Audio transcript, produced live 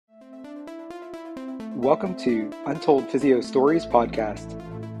welcome to Untold Physio Stories podcast,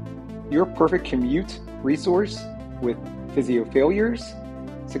 your perfect commute resource with physio failures,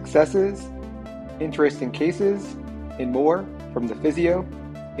 successes, interesting cases, and more from the physio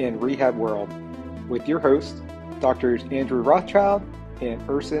and rehab world, with your hosts, Drs. Andrew Rothschild and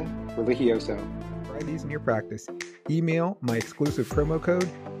Urson Religioso. Try these in your practice. Email my exclusive promo code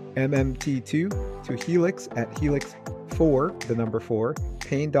MMT2 to Helix at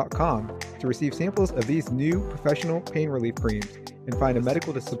helix4pain.com to receive samples of these new professional pain relief creams and find a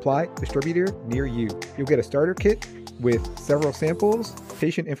medical supply distributor near you. You'll get a starter kit with several samples,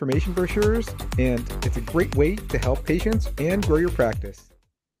 patient information brochures, and it's a great way to help patients and grow your practice.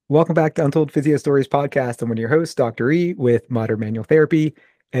 Welcome back to Untold Physio Stories podcast. I'm one of your hosts, Dr. E, with Modern Manual Therapy,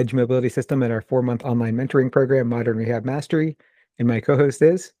 Edge Mobility System, and our 4-month online mentoring program, Modern Rehab Mastery. And my co-host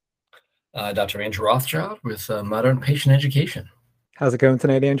is Dr. Andrew Rothschild with Modern Patient Education. How's it going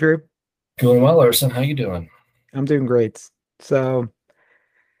tonight, Andrew? Going well, Urson. How you doing? I'm doing great. So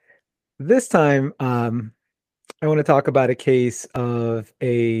this time, I want to talk about a case of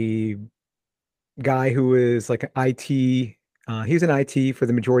a guy who is like an IT. He was in IT for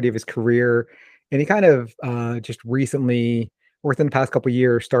the majority of his career, and he kind of just recently, within the past couple of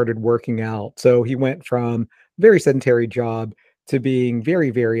years, started working out. So he went from a very sedentary job to being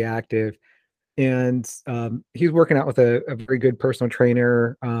very, very active. And he's working out with a very good personal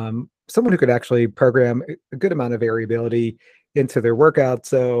trainer, someone who could actually program a good amount of variability into their workout,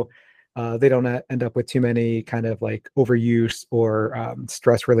 so they don't end up with too many kind of like overuse or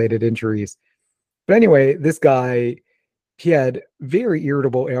stress-related injuries. But anyway, this guy, he had very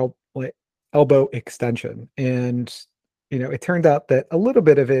irritable elbow extension. And, it turned out that a little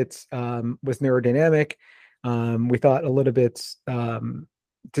bit of it was neurodynamic. We thought a little bit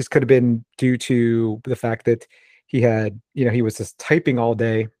this could have been due to the fact that he had, he was just typing all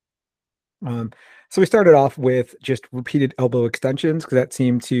day. So we started off with just repeated elbow extensions because that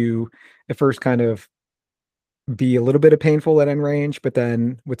seemed to at first kind of be a little bit of painful at end range, but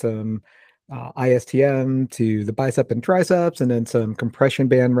then with some ISTM to the bicep and triceps, and then some compression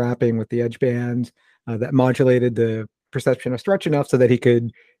band wrapping with the edge band that modulated the perception of stretch enough so that he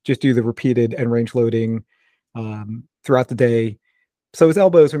could just do the repeated end range loading throughout the day. So his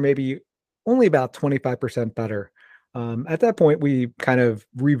elbows were maybe only about 25% better. At that point, we kind of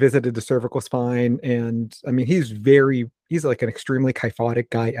revisited the cervical spine, and I mean, he's like an extremely kyphotic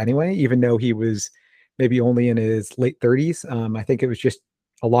guy anyway, even though he was maybe only in his late 30s. I think it was just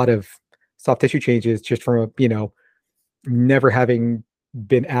a lot of soft tissue changes just from, never having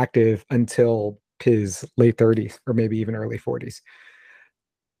been active until his late 30s or maybe even early 40s.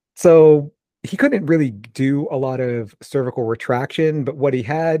 So he couldn't really do a lot of cervical retraction, but what he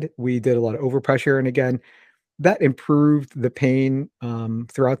had, we did a lot of overpressure. And again, that improved the pain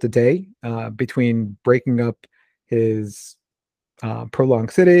throughout the day between breaking up his prolonged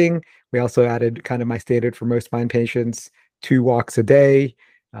sitting. We also added kind of my standard for most spine patients, 2 walks a day.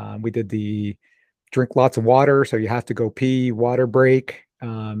 We did the drink lots of water. So you have to go pee, water break,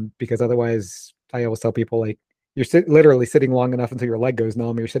 because otherwise I always tell people, like, you're literally sitting long enough until your leg goes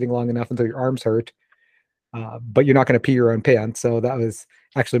numb. You're sitting long enough until your arms hurt, but you're not going to pee your own pants. So that was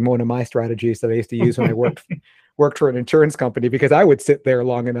actually one of my strategies that I used to use when I worked for an insurance company, because I would sit there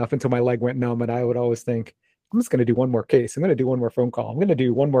long enough until my leg went numb, and I would always think, I'm just going to do one more case. I'm going to do one more phone call. I'm going to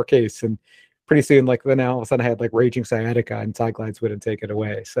do one more case. And pretty soon, like, then all of a sudden I had like raging sciatica, and side glides wouldn't take it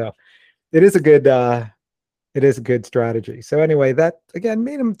away. So it is a good strategy. So anyway, that again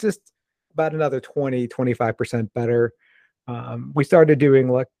made him just about another 20-25% better. We started doing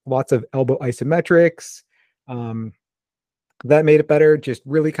lots of elbow isometrics. That made it better, just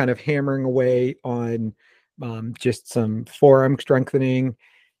really kind of hammering away on just some forearm strengthening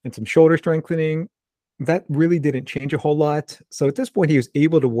and some shoulder strengthening. That really didn't change a whole lot. So at this point, he was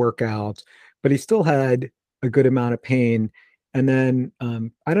able to work out, but he still had a good amount of pain. And then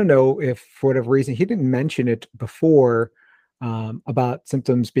I don't know if for whatever reason, he didn't mention it before, about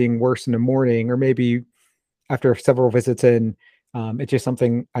symptoms being worse in the morning, or maybe after several visits in, it's just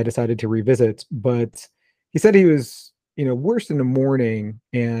something I decided to revisit. But he said he was, worse in the morning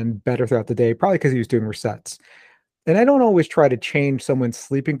and better throughout the day, probably because he was doing resets. And I don't always try to change someone's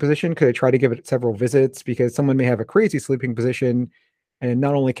sleeping position, because I try to give it several visits, because someone may have a crazy sleeping position, and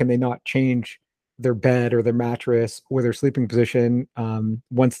not only can they not change their bed or their mattress or their sleeping position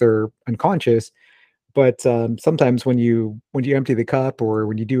once they're unconscious, but sometimes when you empty the cup, or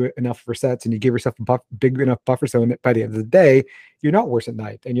when you do enough resets and you give yourself a big enough buffer zone, that by the end of the day, you're not worse at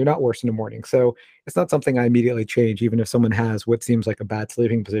night and you're not worse in the morning. So it's not something I immediately change, even if someone has what seems like a bad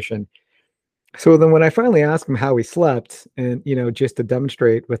sleeping position. So then when I finally asked him how he slept, and, just to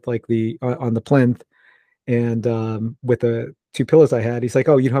demonstrate with like on the plinth, And with the 2 pillows I had, he's like,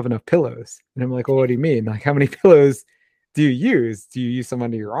 "Oh, you don't have enough pillows." And I'm like, "Well, what do you mean? Like, how many pillows do you use? Do you use some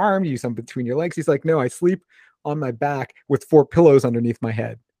under your arm? Do you use some between your legs?" He's like, "No, I sleep on my back with 4 pillows underneath my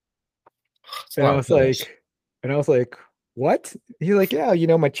head." It's a And I lot of was pills. like, and I was like, "What?" He's like, "Yeah,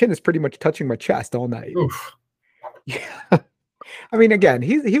 my chin is pretty much touching my chest all night." Oof. Yeah. I mean, again,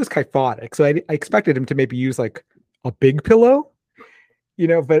 he was kyphotic, so I expected him to maybe use like a big pillow,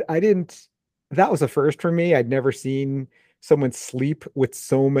 but I didn't. That was a first for me. I'd never seen someone sleep with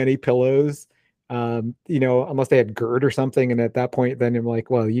so many pillows, unless they had GERD or something. And at that point, then I'm like,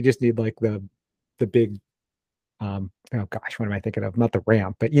 well, you just need like the big, oh gosh, what am I thinking of? Not the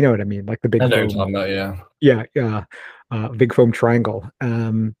ramp, but you know what I mean, like the I big know what you're foam. talking about, yeah. Yeah, yeah, big foam triangle.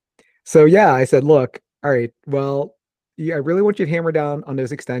 So yeah, I said, look, all right, well, yeah, I really want you to hammer down on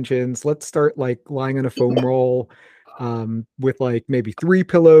those extensions. Let's start like lying on a foam roll, with like maybe 3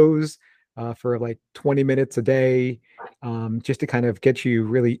 pillows, for like 20 minutes a day, just to kind of get you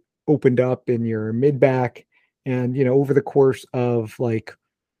really opened up in your mid back. And over the course of like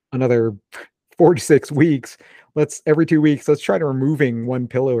another 4 to 6 weeks, every 2 weeks, let's try to removing 1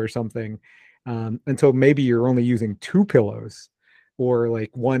 pillow or something, until maybe you're only using 2 pillows or like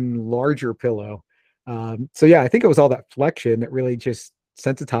one larger pillow. So yeah, I think it was all that flexion that really just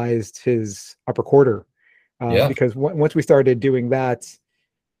sensitized his upper quarter, Yeah. because once we started doing that,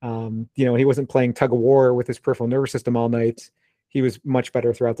 he wasn't playing tug of war with his peripheral nervous system all night. He was much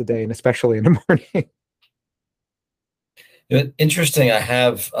better throughout the day, and especially in the morning. Interesting. I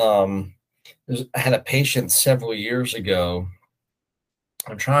had a patient several years ago.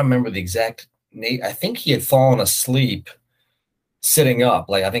 I'm trying to remember the exact name. I think he had fallen asleep sitting up.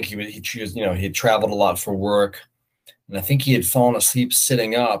 Like I think he had traveled a lot for work, and I think he had fallen asleep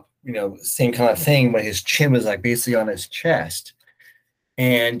sitting up. Same kind of thing, but his chin was like basically on his chest,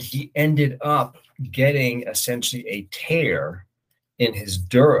 and he ended up getting essentially a tear in his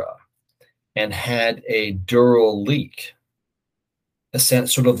dura and had a dural leak, a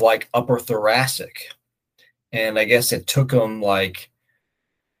sense sort of like upper thoracic. And I guess it took him like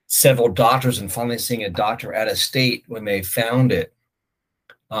several doctors and finally seeing a doctor out of state when they found it.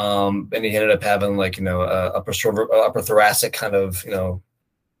 And he ended up having like, upper thoracic kind of,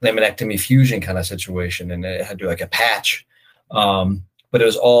 laminectomy fusion kind of situation. And it had to do like a patch. But it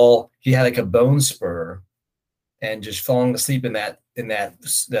was all, he had like a bone spur and just falling asleep in that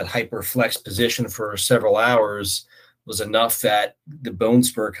hyperflex position for several hours was enough that the bone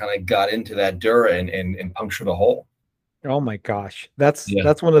spur kind of got into that dura and punctured a hole. Oh my gosh. That's Yeah.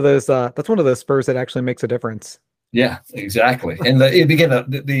 that's one of those spurs that actually makes a difference. Yeah, exactly. And again,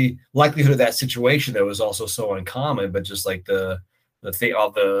 the likelihood of that situation though is also so uncommon, but just like the thing,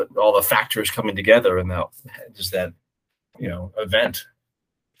 all the factors coming together and that event.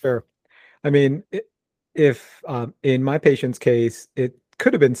 Sure. I mean, if in my patient's case, it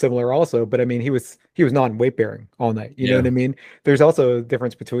could have been similar also, but I mean, he was non-weight bearing all night. You know Yeah, what I mean? There's also a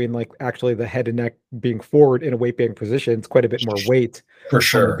difference between like actually the head and neck being forward in a weight bearing position. It's quite a bit more weight for on the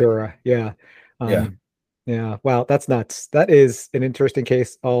sure. dura. Yeah. Yeah. Yeah. Wow, that's nuts. That is an interesting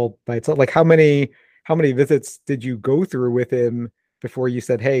case all by itself. Like how many visits did you go through with him before you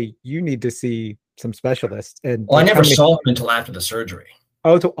said, "Hey, you need to see some specialists"? And Well, I like how never many? saw him until after the surgery.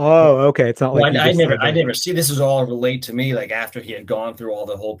 Okay. It's not like Well, you I just never, said I that. never see. This is all relate to me. Like after he had gone through all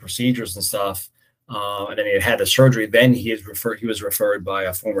the whole procedures and stuff, and then he had the surgery. Then he was referred by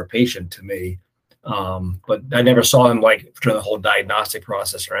a former patient to me. But I never saw him like during the whole diagnostic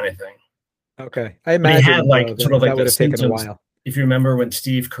process or anything. Okay. I But he had imagine though like sort of that like that would the have taken a symptoms. while. If you remember when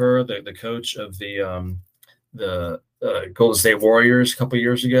Steve Kerr, the coach of the Golden State Warriors a couple of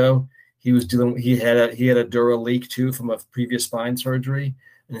years ago, he had a dural leak too from a previous spine surgery.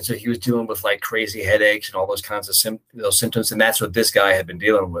 And so he was dealing with like crazy headaches and all those kinds of those symptoms. And that's what this guy had been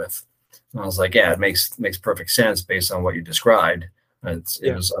dealing with. And I was like, yeah, it makes perfect sense based on what you described. It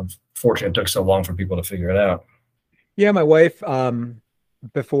Yeah. was unfortunate it took so long for people to figure it out. Yeah, my wife,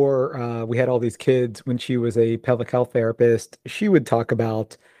 before we had all these kids, when she was a pelvic health therapist, she would talk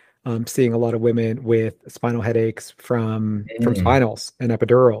about seeing a lot of women with spinal headaches from Mm. spinals and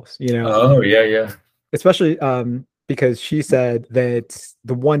epidurals, Oh, yeah, yeah. especially because she said that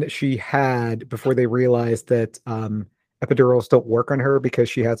the one that she had before they realized that epidurals don't work on her because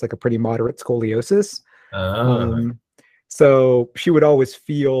she has like a pretty moderate scoliosis. Oh, Um, so she would always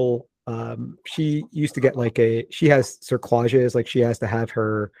feel she used to get like she has cerclages, like she has to have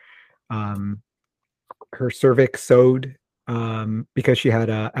um her cervix sewed because she had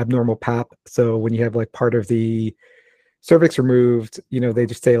a abnormal pap. So when you have like part of the cervix removed, they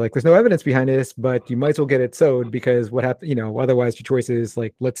just say like, there's no evidence behind this, but you might as well get it sewed because what happened, otherwise your choice is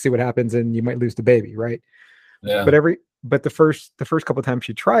like, let's see what happens and you might lose the baby, right? Yeah. But the first couple of times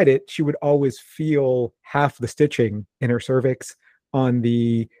she tried it, she would always feel half the stitching in her cervix on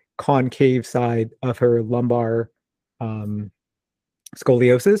the concave side of her lumbar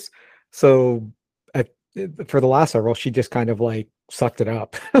scoliosis. So for the last several, she just kind of like sucked it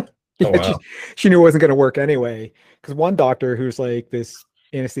up. Oh, wow. She knew it wasn't going to work anyway. Because one doctor who's like this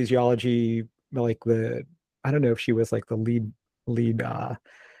anesthesiology, like I don't know if she was like the lead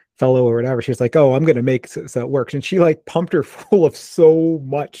fellow or whatever. She's like, oh, I'm going to make so it works. And she like pumped her full of so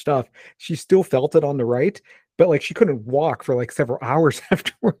much stuff. She still felt it on the right, but like she couldn't walk for like several hours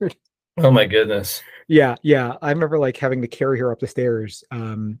afterward. Oh my goodness. Yeah. I remember like having to carry her up the stairs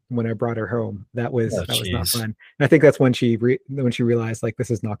when I brought her home. That was not fun. And I think that's when she realized like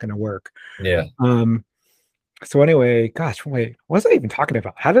this is not going to work. Yeah. So anyway, gosh, wait, what was I even talking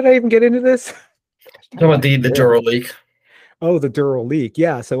about? How did I even get into this? Talking about the dural leak. Oh, the dural leak.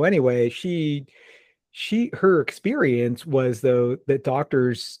 Yeah. So anyway, her experience was though that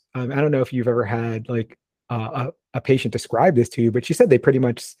doctors, I don't know if you've ever had like a patient describe this to you, but she said they pretty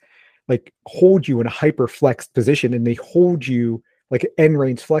much like hold you in a hyperflexed position and they hold you like an end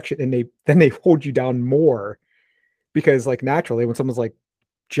range flexion and then they hold you down more because like naturally when someone's like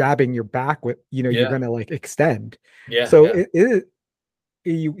jabbing your back with, you're going to like extend. Yeah. So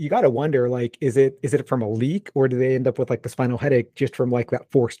you got to wonder, like, is it from a leak or do they end up with like the spinal headache just from like that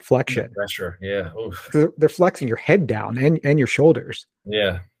forced flexion? Pressure. Yeah. They're flexing your head down and your shoulders.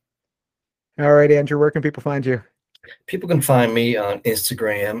 Yeah. All right, Andrew, where can people find you? People can find me on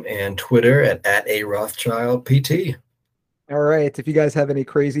Instagram and Twitter at @arothschildpt. All right. If you guys have any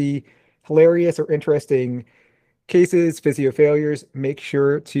crazy, hilarious, or interesting cases, physio failures, make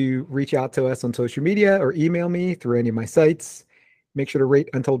sure to reach out to us on social media or email me through any of my sites. Make sure to rate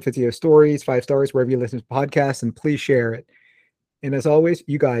Untold Physio Stories 5 stars wherever you listen to podcasts, and please share it. And as always,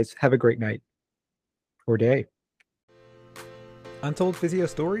 you guys have a great night or day. Untold Physio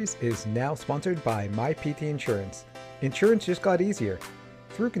Stories is now sponsored by MyPT Insurance. Insurance just got easier.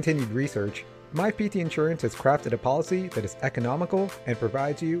 Through continued research, MyPT Insurance has crafted a policy that is economical and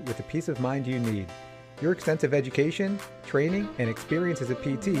provides you with the peace of mind you need. Your extensive education, training, and experience as a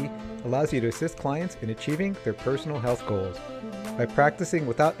PT allows you to assist clients in achieving their personal health goals. By practicing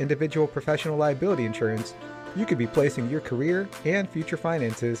without individual professional liability insurance, you could be placing your career and future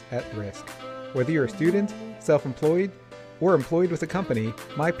finances at risk. Whether you're a student, self-employed, or employed with a company,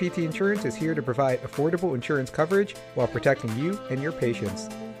 MyPT Insurance is here to provide affordable insurance coverage while protecting you and your patients.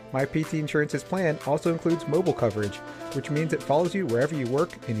 MyPT Insurance's plan also includes mobile coverage, which means it follows you wherever you work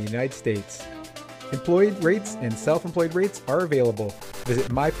in the United States. Employed rates and self-employed rates are available.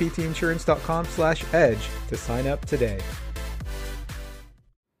 Visit myptinsurance.com/edge to sign up today.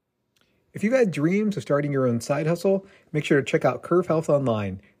 If you've had dreams of starting your own side hustle, make sure to check out Curve Health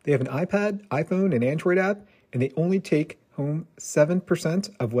Online. They have an iPad, iPhone, and Android app, and they only take home 7%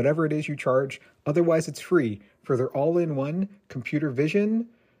 of whatever it is you charge. Otherwise, it's free for their all-in-one computer vision,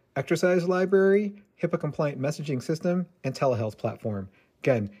 exercise library, HIPAA-compliant messaging system, and telehealth platform.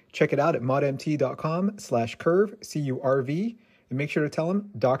 Again, check it out at modmt.com/curve, CURV, and make sure to tell them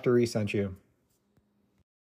Dr. E sent you.